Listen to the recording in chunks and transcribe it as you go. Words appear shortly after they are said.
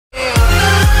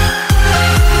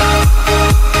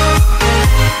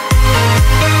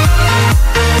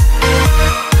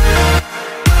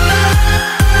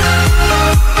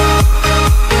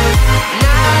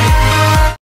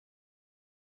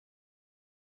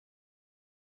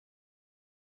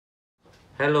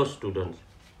Hello students,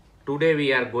 today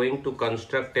we are going to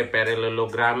construct a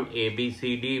parallelogram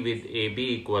ABCD with AB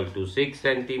equal to 6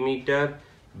 cm,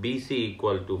 BC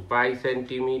equal to 5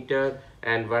 cm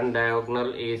and one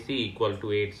diagonal AC equal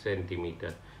to 8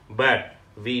 cm. But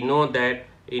we know that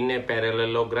in a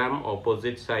parallelogram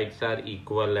opposite sides are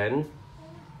equal and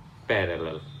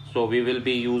parallel. So we will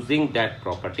be using that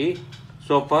property.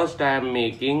 So first I am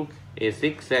making a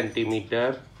 6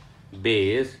 cm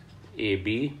base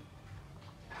AB.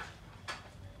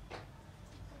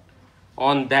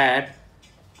 On that,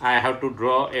 I have to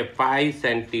draw a 5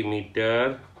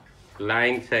 cm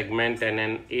line segment and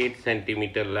an 8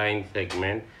 cm line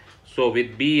segment. So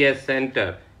with B as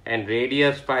center and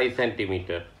radius 5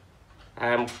 cm, I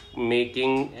am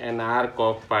making an arc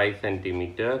of 5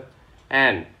 cm,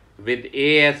 and with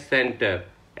A as center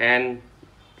and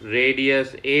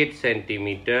radius 8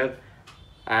 cm,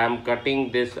 I am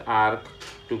cutting this arc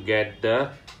to get the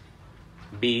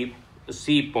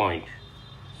C point.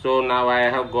 So now I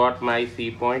have got my C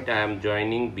point. I am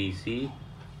joining BC.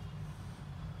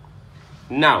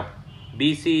 Now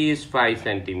BC is 5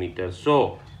 cm.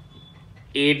 So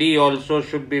AD also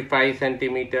should be 5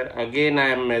 cm. Again I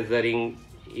am measuring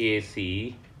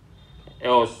AC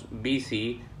or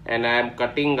BC and I am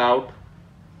cutting out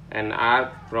an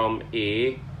arc from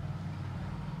A,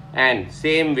 and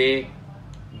same way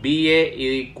BA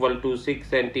is equal to 6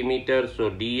 cm.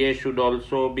 So DA should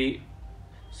also be,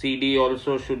 CD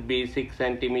also should be 6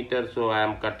 cm. So I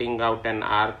am cutting out an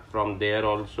arc from there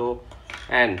also,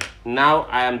 and now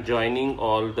I am joining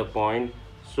all the points.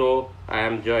 So I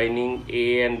am joining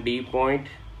A and B point,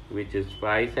 which is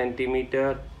 5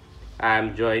 cm. I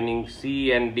am joining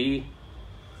C and D,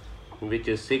 which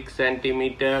is 6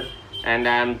 cm, and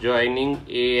I am joining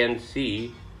A and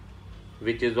C,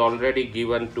 which is already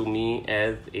given to me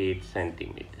as 8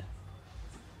 cm.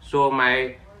 So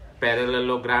my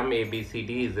parallelogram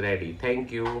ABCD is ready.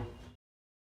 Thank you.